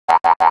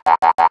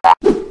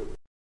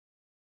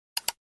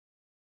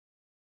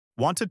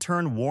Want to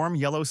turn warm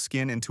yellow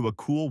skin into a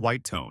cool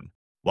white tone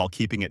while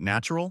keeping it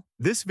natural?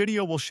 This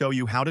video will show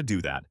you how to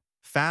do that,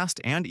 fast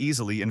and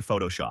easily in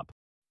Photoshop.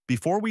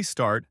 Before we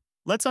start,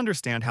 let's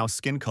understand how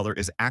skin color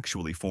is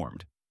actually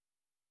formed.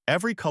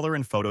 Every color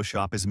in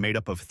Photoshop is made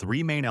up of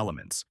three main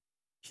elements: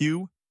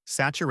 hue,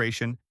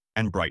 saturation,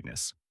 and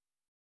brightness.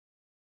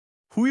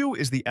 Hue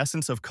is the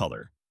essence of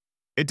color.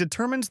 It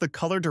determines the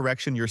color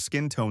direction your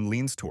skin tone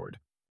leans toward.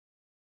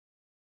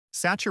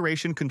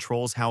 Saturation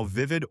controls how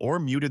vivid or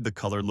muted the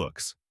color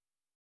looks.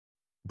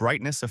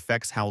 Brightness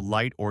affects how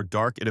light or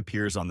dark it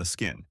appears on the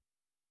skin.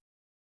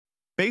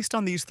 Based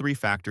on these three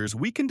factors,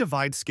 we can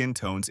divide skin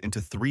tones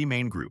into three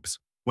main groups.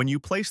 When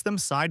you place them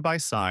side by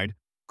side,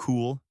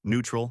 cool,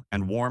 neutral,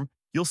 and warm,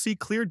 you'll see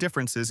clear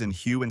differences in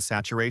hue and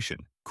saturation.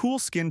 Cool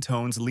skin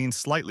tones lean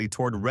slightly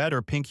toward red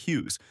or pink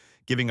hues,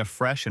 giving a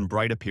fresh and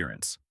bright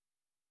appearance.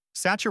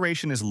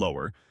 Saturation is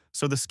lower,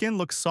 so the skin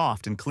looks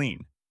soft and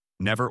clean,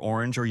 never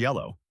orange or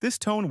yellow. This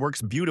tone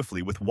works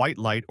beautifully with white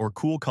light or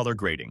cool color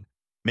grading,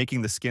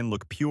 making the skin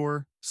look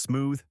pure,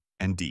 smooth,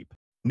 and deep.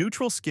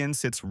 Neutral skin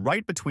sits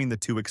right between the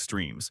two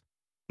extremes,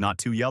 not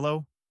too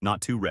yellow,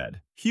 not too red.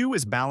 Hue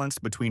is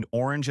balanced between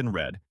orange and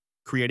red,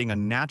 creating a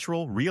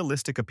natural,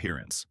 realistic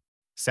appearance.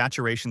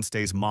 Saturation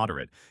stays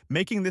moderate,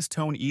 making this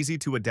tone easy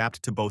to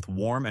adapt to both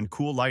warm and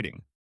cool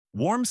lighting.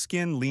 Warm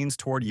skin leans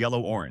toward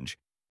yellow-orange,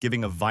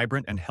 giving a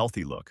vibrant and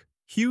healthy look.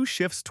 Hue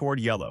shifts toward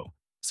yellow,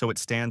 so it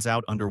stands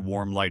out under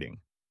warm lighting.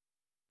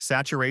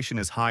 Saturation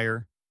is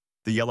higher.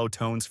 The yellow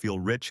tones feel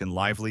rich and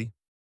lively.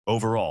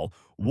 Overall,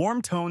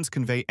 warm tones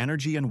convey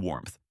energy and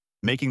warmth,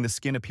 making the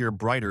skin appear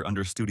brighter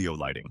under studio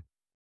lighting.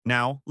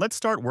 Now, let's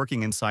start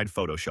working inside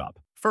Photoshop.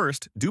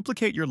 First,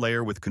 duplicate your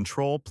layer with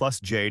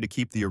Ctrl+J to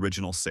keep the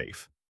original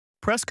safe.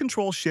 Press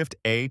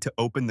Ctrl+Shift+A to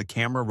open the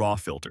Camera Raw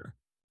filter.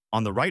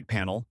 On the right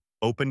panel,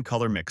 open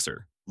Color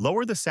Mixer.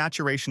 Lower the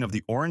saturation of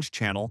the orange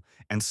channel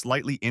and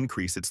slightly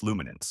increase its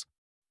luminance.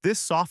 This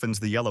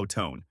softens the yellow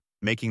tone,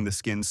 making the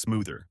skin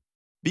smoother.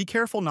 Be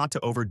careful not to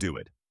overdo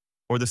it,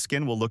 or the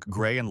skin will look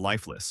gray and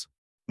lifeless.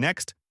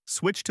 Next,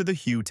 switch to the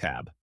Hue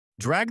tab.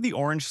 Drag the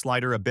orange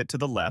slider a bit to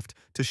the left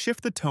to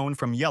shift the tone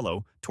from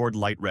yellow toward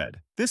light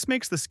red. This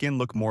makes the skin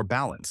look more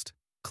balanced,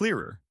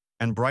 clearer,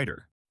 and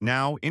brighter.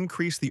 Now,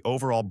 increase the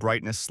overall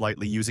brightness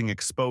slightly using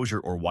exposure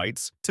or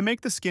whites to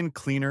make the skin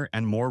cleaner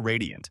and more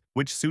radiant,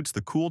 which suits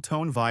the cool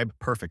tone vibe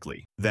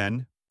perfectly.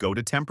 Then, go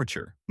to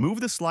temperature. Move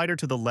the slider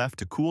to the left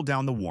to cool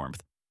down the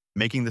warmth,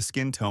 making the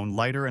skin tone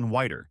lighter and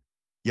whiter,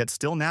 yet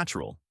still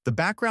natural. The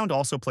background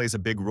also plays a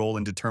big role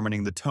in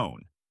determining the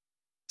tone.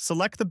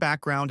 Select the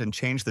background and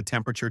change the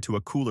temperature to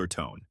a cooler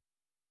tone.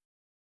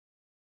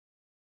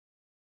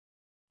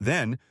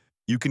 Then,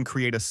 you can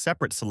create a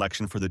separate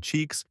selection for the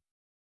cheeks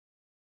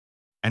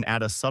and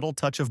add a subtle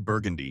touch of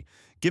burgundy,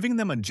 giving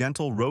them a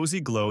gentle rosy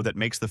glow that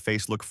makes the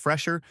face look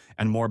fresher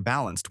and more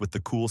balanced with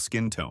the cool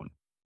skin tone.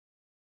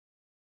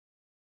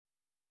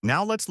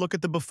 Now let's look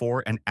at the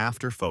before and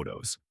after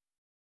photos.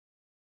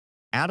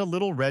 Add a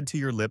little red to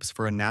your lips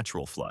for a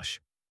natural flush.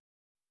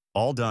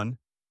 All done,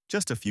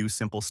 just a few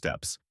simple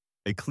steps.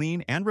 A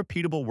clean and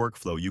repeatable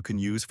workflow you can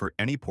use for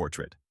any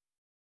portrait.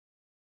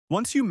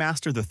 Once you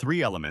master the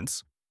three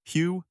elements,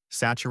 hue,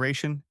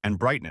 saturation, and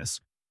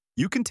brightness,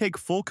 you can take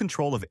full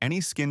control of any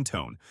skin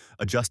tone,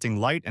 adjusting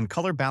light and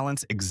color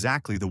balance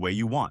exactly the way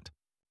you want.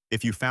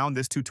 If you found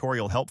this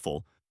tutorial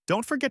helpful,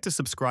 don't forget to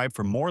subscribe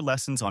for more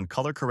lessons on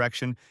color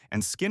correction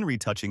and skin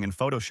retouching in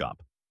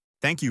Photoshop.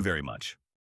 Thank you very much.